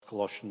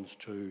Colossians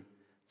 2,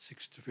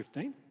 6 to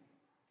 15.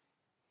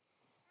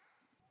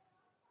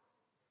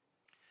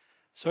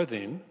 So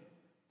then,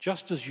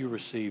 just as you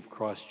receive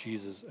Christ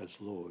Jesus as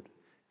Lord,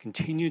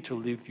 continue to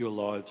live your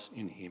lives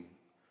in him,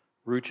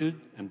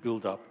 rooted and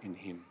built up in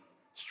him,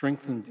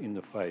 strengthened in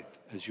the faith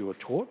as you are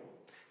taught,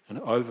 and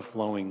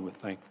overflowing with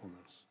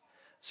thankfulness.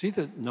 See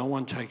that no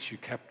one takes you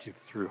captive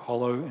through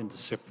hollow and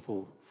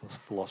deceitful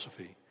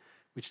philosophy,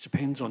 which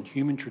depends on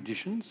human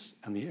traditions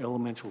and the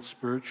elemental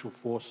spiritual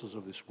forces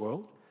of this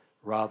world,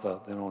 rather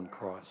than on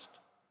Christ.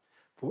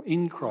 For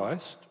in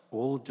Christ,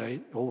 all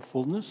the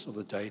fullness of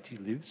the deity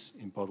lives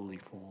in bodily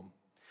form,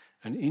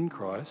 and in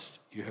Christ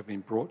you have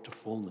been brought to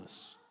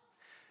fullness.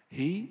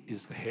 He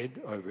is the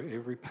head over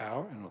every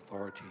power and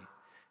authority.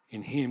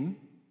 In him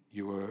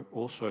you were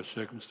also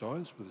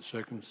circumcised with a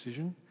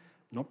circumcision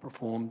not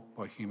performed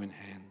by human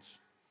hands.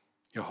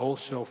 Your whole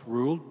self,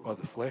 ruled by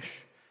the flesh,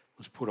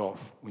 was put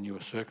off when you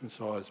were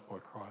circumcised by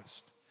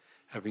Christ,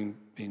 having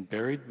been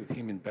buried with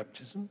him in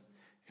baptism,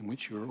 in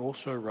which you were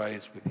also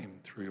raised with him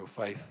through your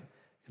faith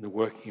in the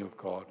working of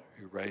God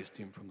who raised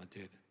him from the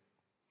dead.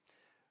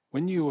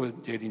 When you were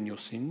dead in your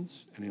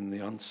sins and in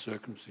the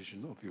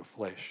uncircumcision of your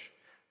flesh,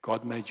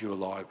 God made you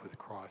alive with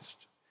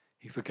Christ.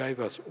 He forgave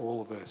us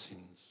all of our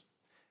sins,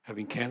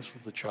 having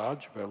cancelled the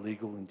charge of our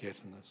legal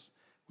indebtedness,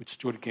 which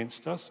stood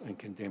against us and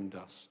condemned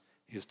us.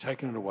 He has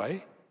taken it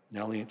away,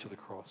 nailing it to the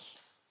cross.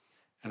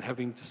 And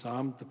having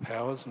disarmed the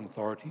powers and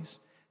authorities,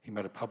 he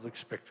made a public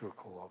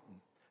spectacle of them,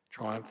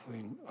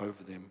 triumphing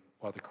over them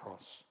by the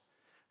cross.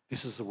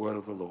 This is the word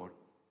of the Lord.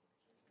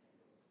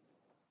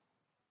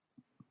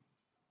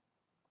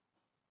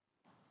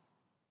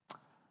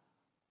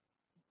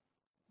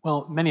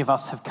 Well, many of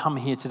us have come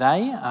here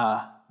today,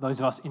 those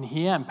of us in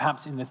here and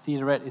perhaps in the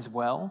theaterette as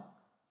well.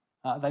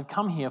 They've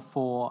come here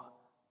for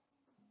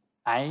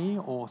a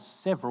or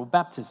several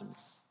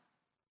baptisms.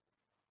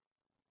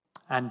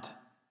 And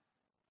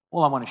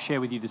all I want to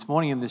share with you this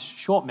morning in this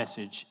short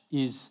message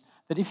is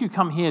that if you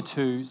come here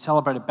to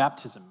celebrate a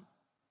baptism,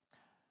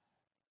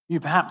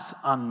 you perhaps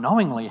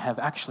unknowingly have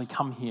actually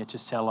come here to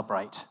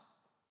celebrate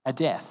a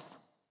death.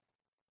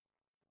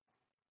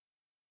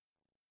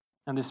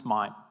 And this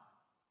might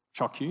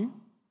shock you.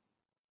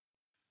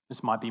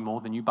 This might be more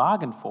than you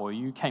bargained for.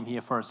 You came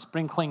here for a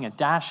sprinkling, a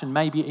dash, and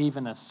maybe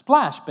even a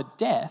splash, but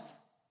death.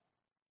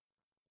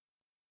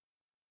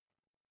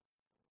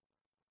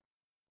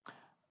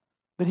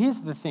 But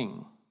here's the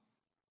thing.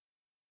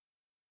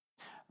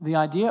 The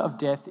idea of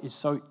death is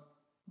so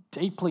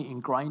deeply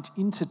ingrained,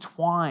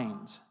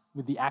 intertwined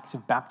with the act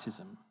of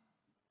baptism,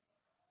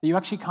 that you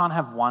actually can't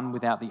have one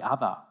without the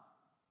other.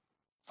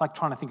 It's like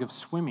trying to think of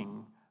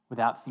swimming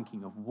without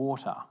thinking of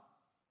water.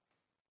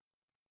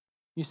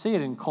 You see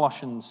it in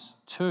Colossians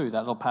 2, that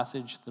little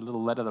passage, the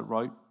little letter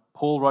that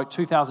Paul wrote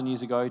 2,000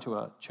 years ago to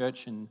a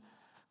church in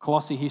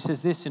Colossae. He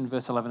says this in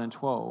verse 11 and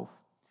 12.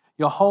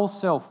 Your whole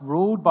self,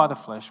 ruled by the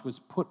flesh, was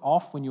put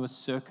off when you were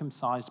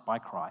circumcised by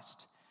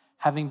Christ,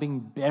 having been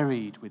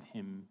buried with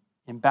him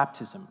in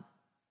baptism.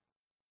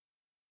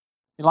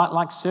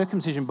 Like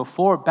circumcision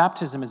before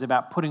baptism is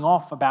about putting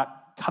off,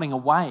 about cutting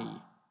away.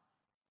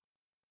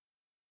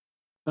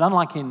 But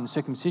unlike in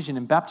circumcision,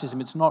 in baptism,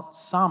 it's not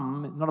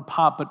some, not a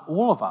part, but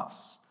all of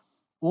us.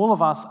 All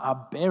of us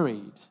are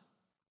buried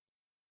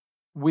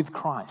with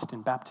Christ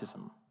in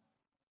baptism.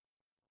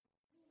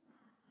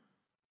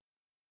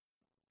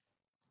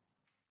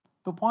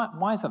 But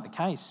why is that the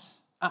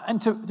case?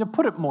 And to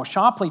put it more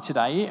sharply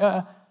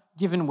today,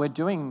 given we're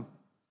doing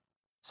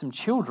some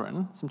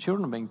children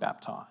are being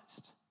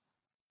baptized,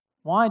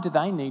 why do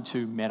they need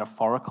to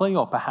metaphorically,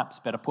 or perhaps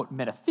better put,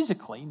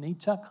 metaphysically,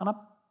 need to kind of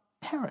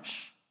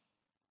perish?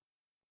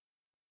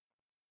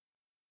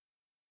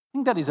 I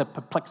think that is a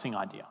perplexing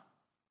idea.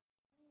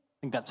 I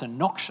think that's a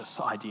noxious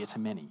idea to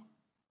many.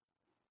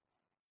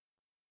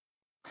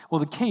 Well,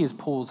 the key is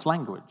Paul's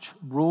language,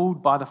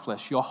 ruled by the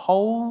flesh. Your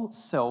whole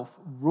self,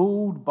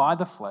 ruled by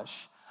the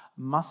flesh,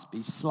 must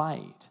be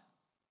slayed.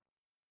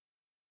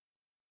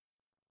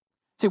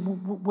 See,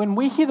 when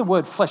we hear the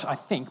word flesh, I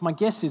think, my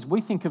guess is we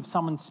think of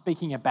someone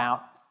speaking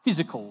about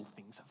physical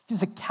things,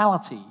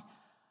 physicality.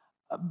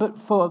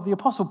 But for the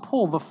Apostle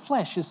Paul, the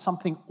flesh is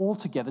something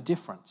altogether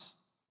different.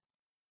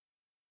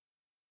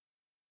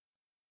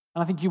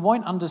 And I think you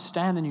won't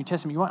understand the New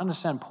Testament, you won't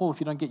understand Paul if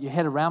you don't get your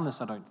head around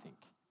this, I don't think.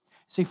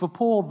 See, for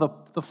Paul,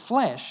 the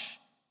flesh,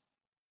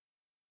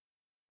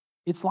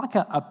 it's like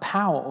a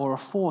power or a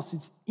force.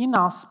 It's in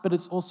us, but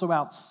it's also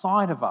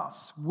outside of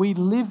us. We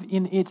live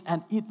in it,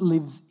 and it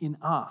lives in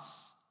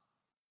us.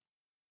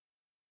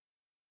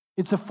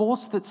 It's a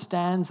force that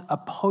stands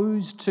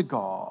opposed to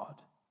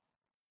God.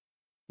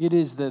 It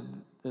is the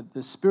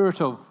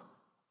spirit of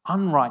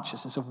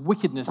unrighteousness, of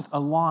wickedness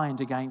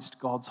aligned against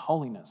God's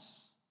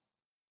holiness.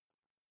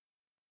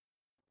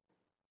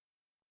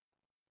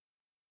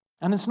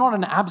 And it's not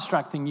an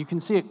abstract thing. You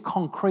can see it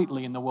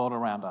concretely in the world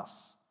around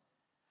us.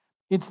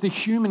 It's the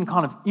human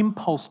kind of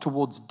impulse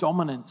towards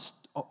dominance,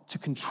 to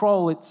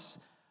control. It's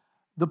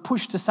the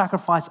push to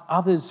sacrifice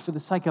others for the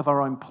sake of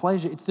our own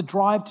pleasure. It's the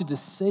drive to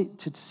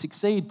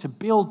succeed, to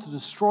build, to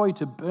destroy,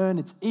 to burn.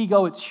 It's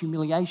ego, it's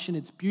humiliation,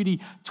 it's beauty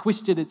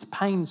twisted, it's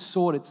pain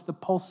sought. It's the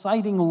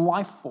pulsating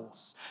life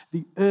force,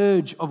 the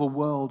urge of a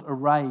world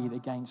arrayed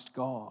against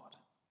God.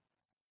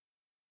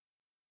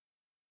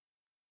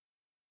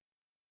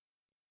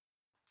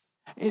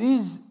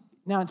 It's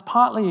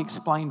partly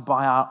explained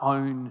by our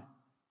own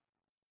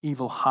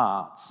evil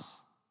hearts.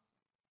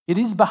 It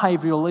is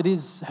behavioral, it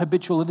is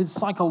habitual, it is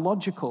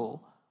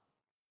psychological,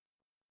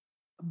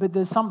 but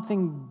there's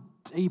something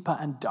deeper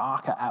and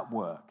darker at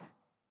work.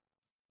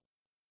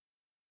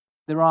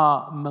 There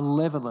are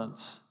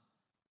malevolent,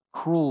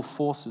 cruel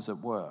forces at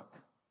work.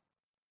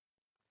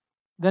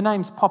 Their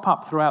names pop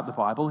up throughout the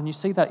Bible, and you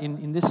see that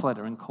in this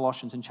letter in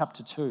Colossians in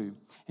chapter 2.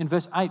 In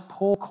verse 8,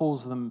 Paul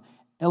calls them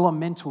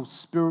elemental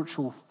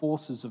spiritual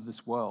forces of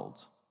this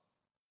world.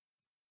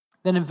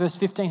 Then in verse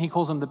 15, he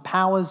calls them the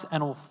powers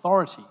and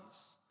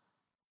authorities.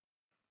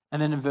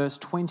 And then in verse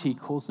 20, he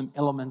calls them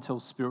elemental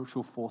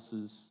spiritual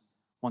forces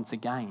once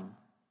again.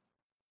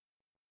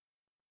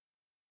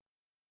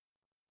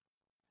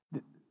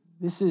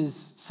 This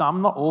is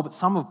some, not all, but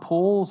some of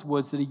Paul's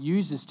words that he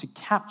uses to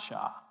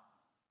capture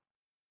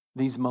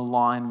these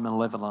malign,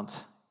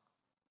 malevolent,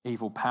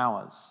 evil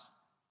powers.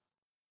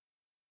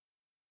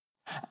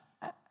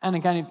 And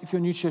again, if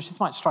you're new to church, this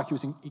might strike you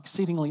as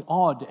exceedingly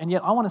odd, and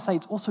yet I want to say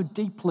it's also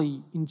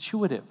deeply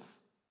intuitive.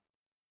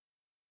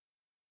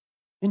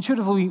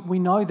 Intuitively, we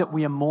know that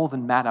we are more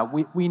than matter.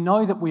 We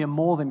know that we are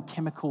more than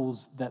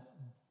chemicals that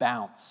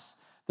bounce,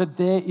 that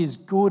there is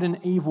good and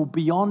evil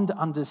beyond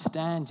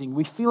understanding.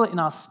 We feel it in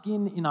our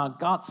skin, in our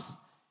guts.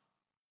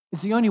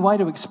 It's the only way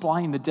to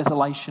explain the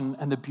desolation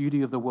and the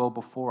beauty of the world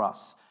before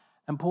us.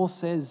 And Paul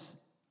says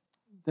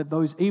that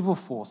those evil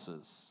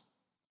forces,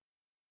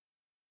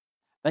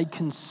 they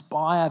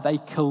conspire, they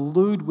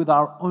collude with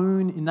our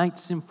own innate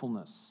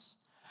sinfulness,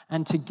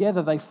 and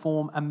together they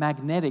form a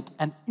magnetic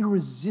and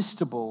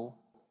irresistible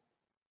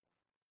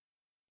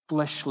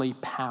fleshly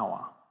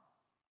power.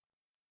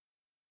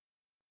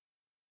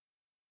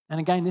 And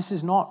again, this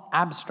is not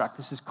abstract,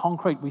 this is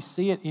concrete. We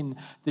see it in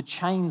the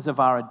chains of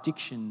our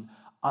addiction,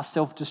 our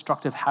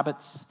self-destructive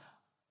habits,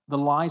 the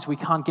lies we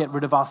can't get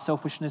rid of, our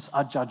selfishness,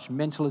 our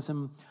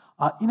judgmentalism,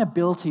 our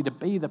inability to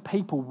be the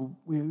people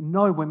we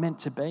know we're meant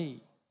to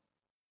be.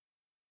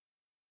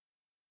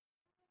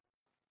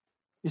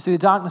 You see, the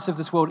darkness of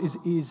this world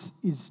is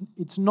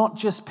it's not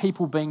just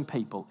people being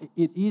people.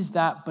 It is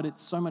that, but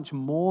it's so much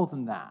more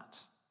than that.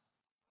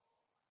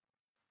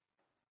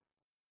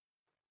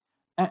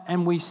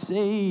 And we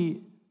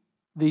see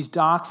these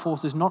dark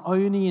forces not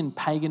only in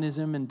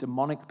paganism and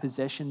demonic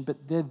possession, but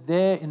they're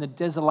there in the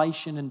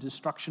desolation and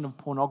destruction of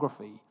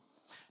pornography,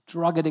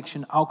 drug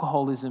addiction,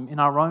 alcoholism, in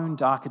our own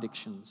dark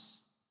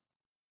addictions.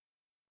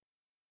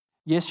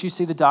 Yes, you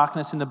see the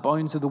darkness in the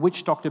bones of the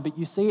witch doctor, but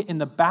you see it in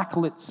the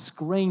backlit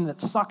screen that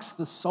sucks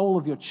the soul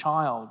of your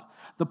child,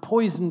 the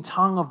poisoned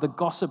tongue of the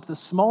gossip, the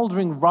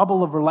smouldering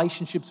rubble of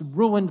relationships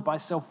ruined by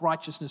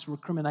self-righteousness,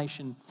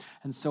 recrimination,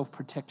 and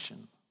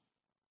self-protection.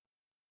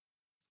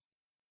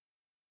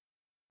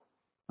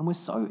 And we're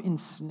so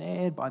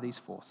ensnared by these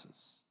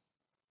forces.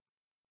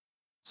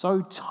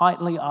 So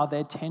tightly are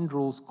their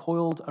tendrils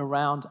coiled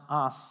around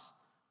us.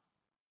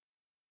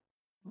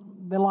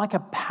 They're like a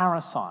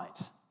parasite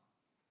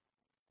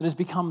that has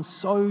become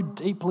so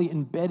deeply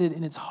embedded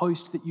in its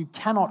host that you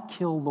cannot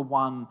kill the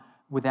one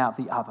without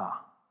the other.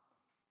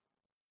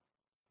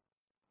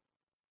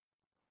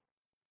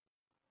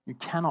 You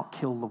cannot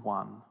kill the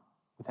one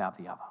without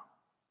the other.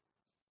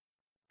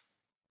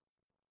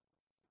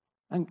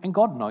 And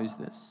God knows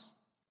this.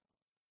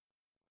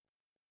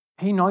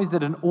 He knows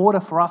that in order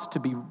for us to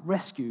be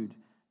rescued,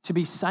 to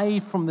be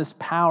saved from this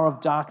power of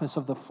darkness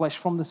of the flesh,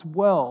 from this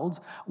world,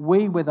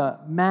 we, whether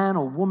man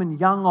or woman,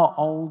 young or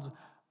old,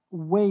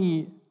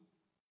 we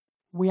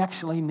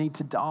actually need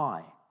to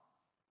die.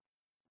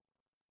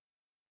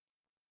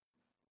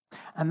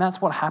 And that's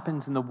what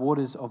happens in the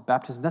waters of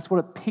baptism. That's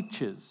what it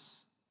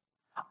pictures.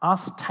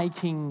 Us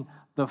taking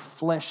the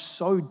flesh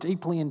so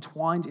deeply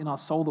entwined in our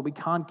soul that we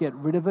can't get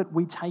rid of it,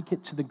 we take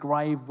it to the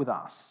grave with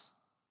us.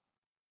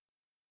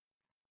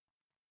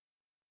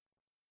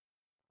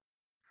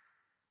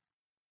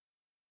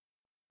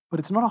 But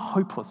it's not a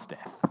hopeless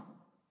death.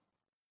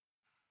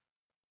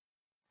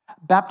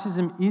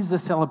 Baptism is a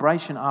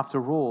celebration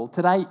after all.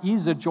 Today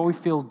is a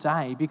joy-filled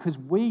day because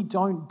we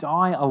don't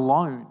die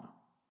alone.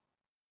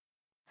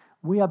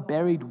 We are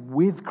buried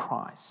with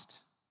Christ.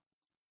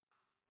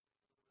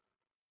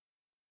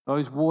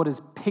 Those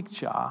waters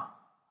picture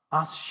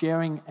us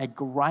sharing a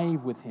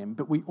grave with him,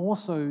 but we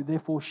also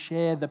therefore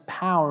share the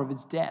power of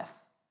his death.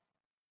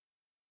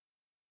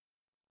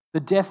 The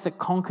death that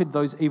conquered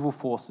those evil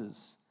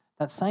forces.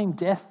 That same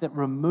death that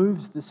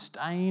removes the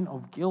stain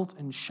of guilt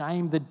and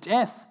shame, the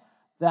death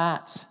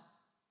that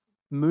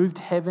moved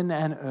heaven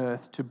and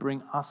earth to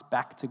bring us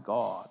back to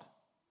God.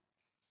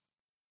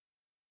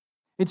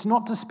 It's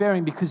not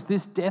despairing because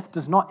this death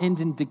does not end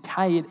in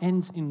decay, it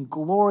ends in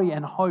glory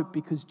and hope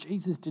because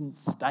Jesus didn't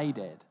stay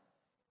dead.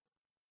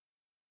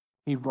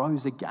 He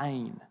rose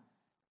again,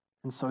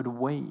 and so do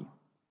we.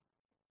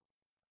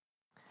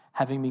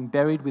 Having been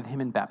buried with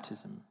him in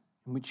baptism,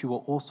 in which you were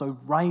also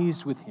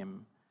raised with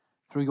him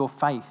through your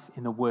faith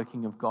in the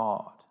working of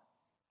God.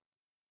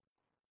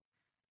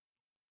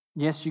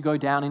 Yes, you go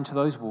down into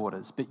those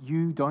waters, but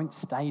you don't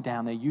stay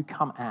down there. You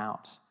come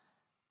out.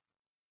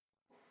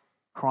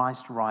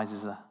 Christ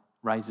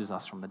raises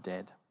us from the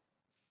dead.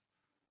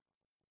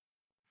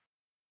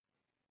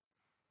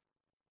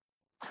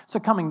 So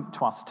coming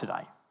to us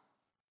today,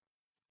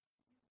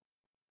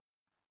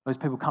 those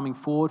people coming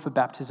forward for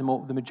baptism,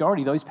 or the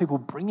majority, those people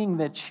bringing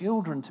their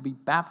children to be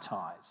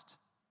baptized,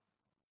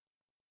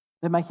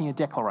 they're making a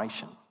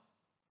declaration.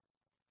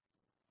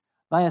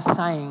 They are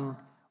saying,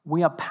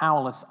 we are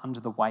powerless under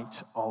the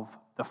weight of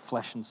the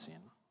flesh and sin.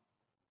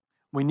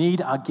 We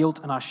need our guilt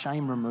and our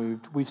shame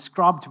removed. We've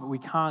scrubbed, but we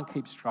can't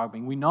keep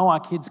scrubbing. We know our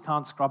kids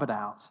can't scrub it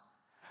out.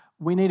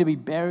 We need to be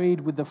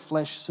buried with the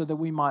flesh so that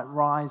we might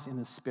rise in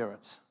the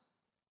spirit.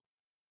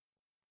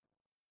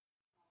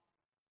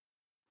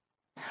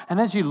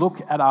 And as you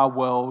look at our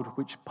world,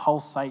 which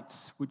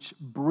pulsates, which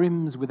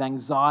brims with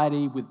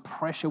anxiety, with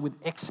pressure, with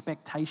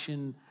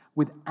expectation,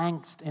 with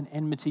angst and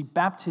enmity,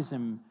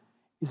 baptism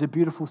is a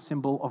beautiful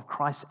symbol of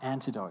Christ's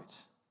antidote.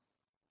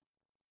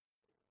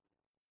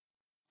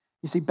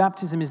 You see,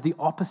 baptism is the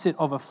opposite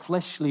of a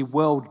fleshly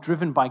world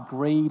driven by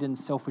greed and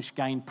selfish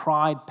gain,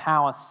 pride,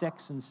 power,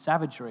 sex, and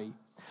savagery.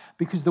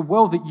 Because the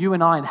world that you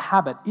and I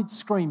inhabit, it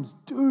screams,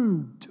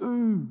 do,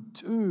 do,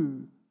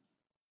 do.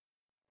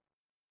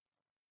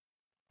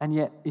 And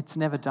yet, it's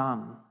never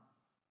done.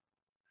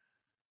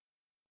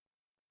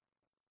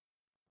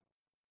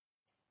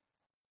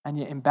 And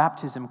yet, in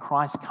baptism,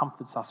 Christ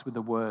comforts us with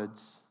the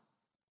words,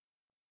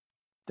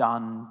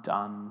 done,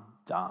 done,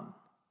 done.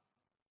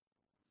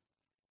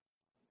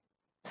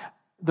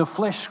 The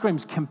flesh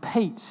screams,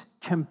 compete,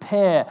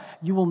 compare,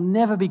 you will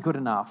never be good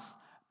enough.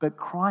 But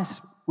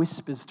Christ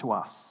whispers to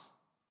us,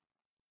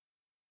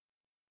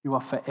 you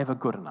are forever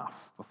good enough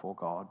before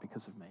God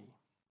because of me.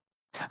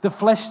 The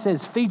flesh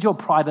says, feed your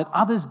pride, let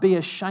others be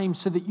ashamed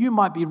so that you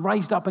might be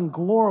raised up and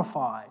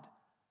glorified.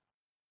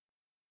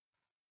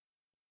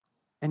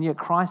 And yet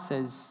Christ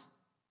says,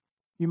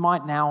 you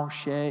might now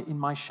share in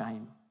my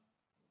shame,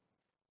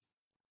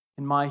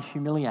 in my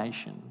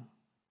humiliation.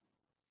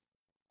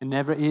 It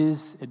never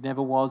is, it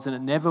never was, and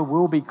it never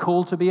will be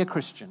cool to be a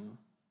Christian.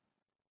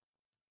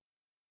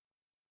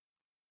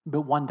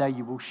 But one day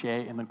you will share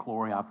in the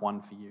glory I've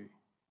won for you.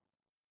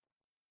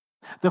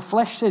 The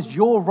flesh says,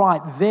 you're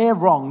right, they're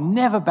wrong,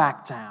 never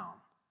back down.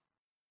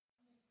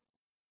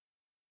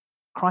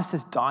 Christ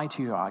says, die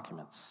to your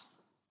arguments,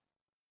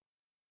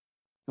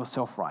 your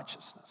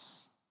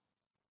self-righteousness.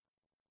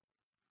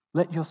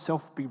 Let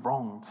yourself be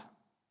wronged.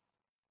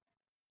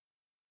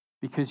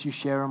 Because you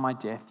share in my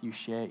death, you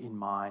share in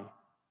my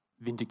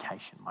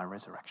vindication, my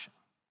resurrection.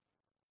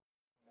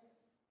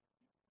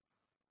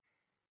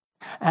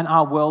 And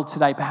our world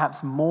today,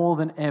 perhaps more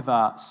than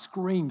ever,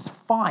 screams,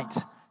 fight,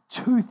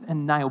 tooth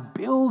and nail,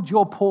 build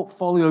your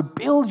portfolio,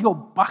 build your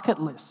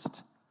bucket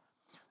list.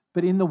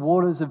 But in the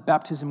waters of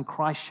baptism,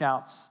 Christ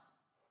shouts,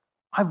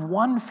 I've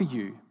won for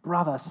you,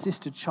 brother,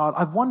 sister, child.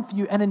 I've won for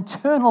you an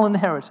eternal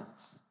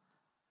inheritance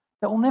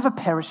that will never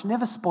perish,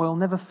 never spoil,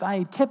 never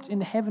fade, kept in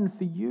heaven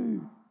for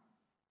you.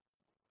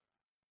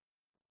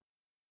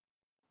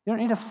 You don't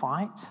need to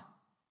fight.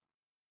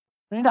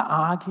 You don't need to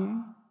argue.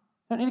 You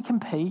don't need to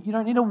compete. You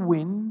don't need to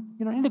win.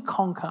 You don't need to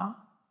conquer.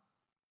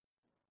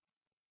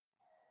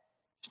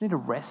 You just need to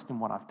rest in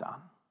what I've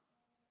done.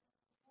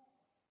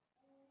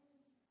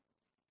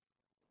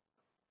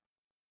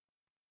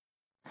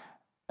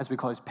 As we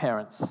close,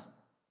 parents,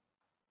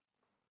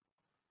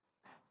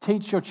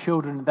 teach your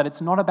children that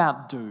it's not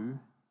about do,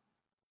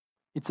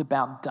 it's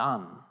about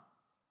done.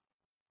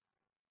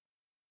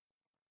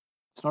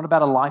 It's not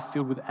about a life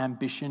filled with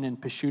ambition and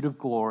pursuit of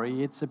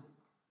glory. It's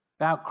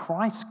about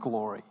Christ's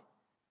glory.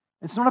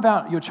 It's not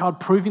about your child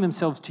proving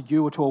themselves to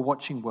you or to a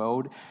watching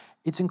world.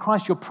 It's in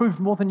Christ you're proved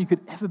more than you could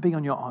ever be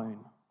on your own.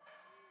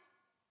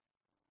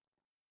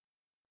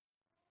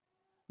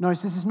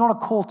 Notice this is not a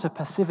call to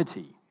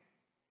passivity.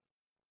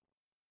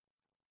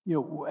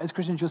 As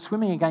Christians, you're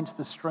swimming against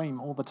the stream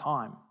all the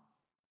time.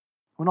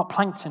 We're not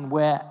plankton,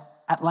 we're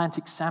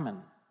Atlantic salmon.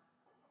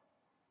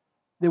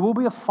 There will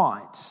be a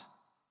fight.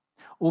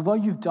 Although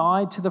you've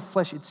died to the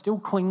flesh, it still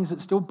clings,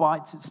 it still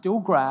bites, it still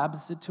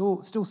grabs, it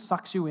still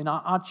sucks you in.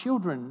 Our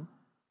children,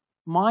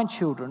 my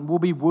children, will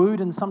be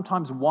wooed and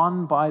sometimes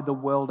won by the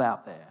world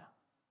out there.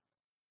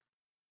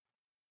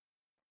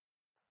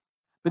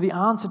 But the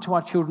answer to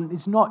our children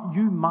is not,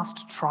 you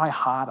must try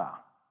harder.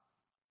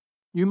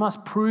 You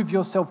must prove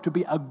yourself to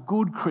be a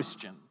good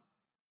Christian.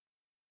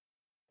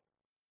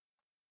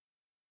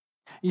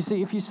 You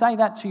see, if you say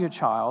that to your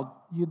child,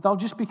 they'll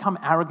just become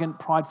arrogant,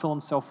 prideful,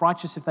 and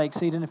self-righteous if they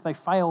exceed, and if they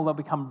fail, they'll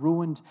become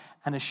ruined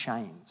and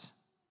ashamed.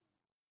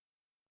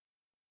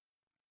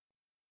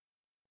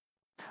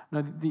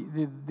 No,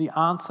 the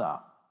answer,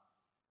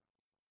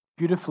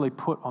 beautifully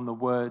put on the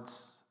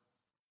words,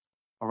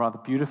 or rather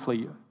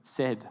beautifully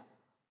said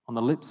on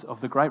the lips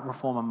of the great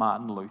reformer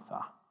Martin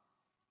Luther,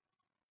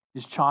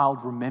 is, child,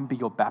 remember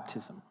your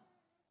baptism.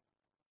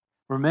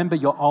 Remember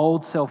your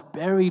old self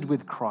buried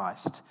with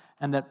Christ,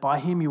 and that by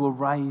him you were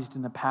raised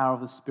in the power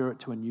of the Spirit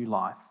to a new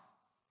life.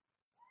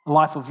 A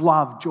life of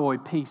love, joy,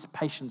 peace,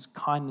 patience,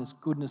 kindness,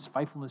 goodness,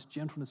 faithfulness,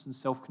 gentleness, and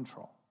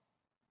self-control.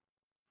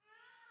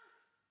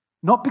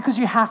 Not because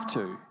you have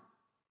to,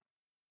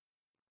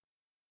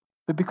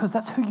 but because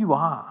that's who you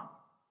are.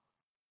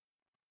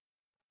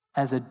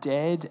 As a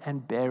dead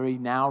and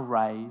buried, now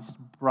raised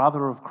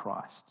brother of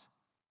Christ,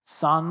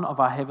 Son of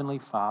our Heavenly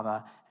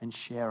Father, and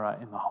sharer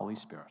in the Holy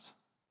Spirit.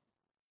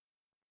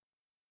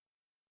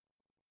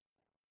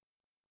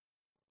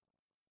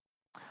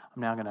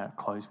 I'm now going to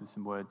close with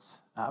some words,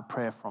 a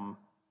prayer from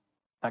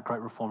that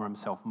great reformer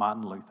himself,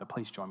 Martin Luther.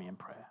 Please join me in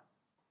prayer.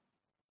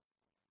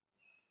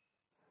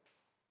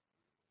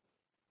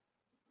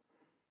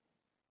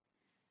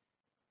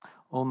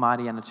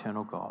 Almighty and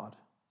eternal God,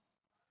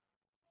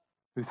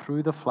 who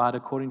through the flood,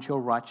 according to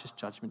your righteous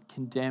judgment,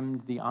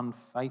 condemned the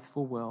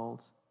unfaithful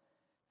world,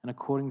 and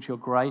according to your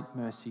great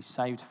mercy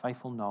saved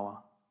faithful Noah,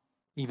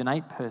 even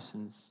 8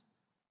 persons,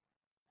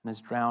 and has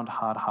drowned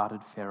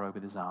hard-hearted Pharaoh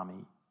with his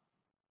army.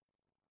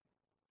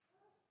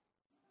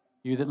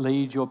 You that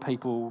lead your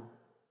people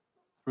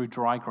through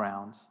dry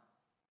ground,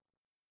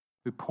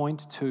 who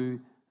point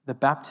to the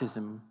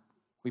baptism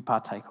we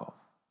partake of,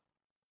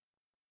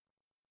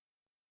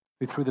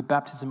 who through the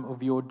baptism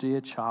of your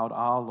dear child,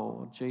 our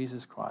Lord,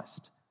 Jesus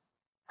Christ,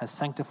 has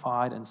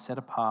sanctified and set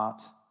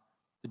apart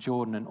the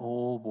Jordan and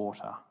all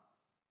water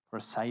for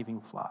a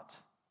saving flood,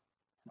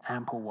 an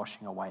ample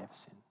washing away of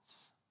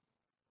sins.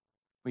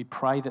 We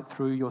pray that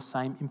through your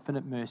same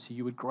infinite mercy,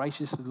 you would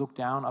graciously look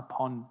down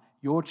upon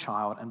your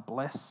child and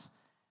bless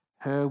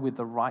her with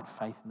the right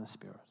faith in the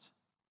Spirit,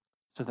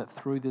 so that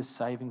through this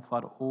saving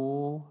flood,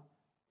 all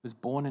was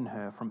born in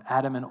her from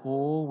Adam, and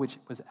all which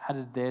was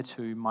added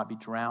thereto might be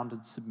drowned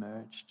and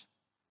submerged,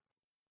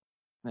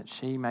 and that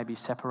she may be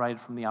separated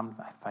from the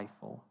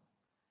unfaithful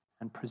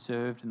and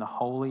preserved in the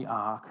holy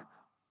ark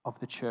of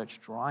the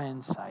church, dry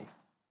and safe,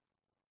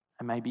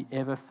 and may be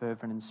ever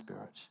fervent in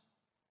spirit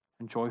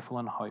and joyful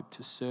in hope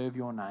to serve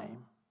your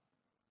name,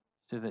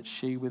 so that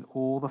she with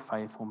all the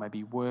faithful may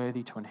be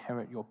worthy to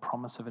inherit your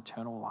promise of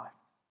eternal life.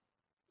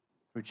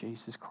 Through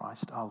Jesus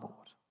Christ our Lord.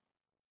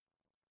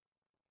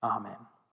 Amen.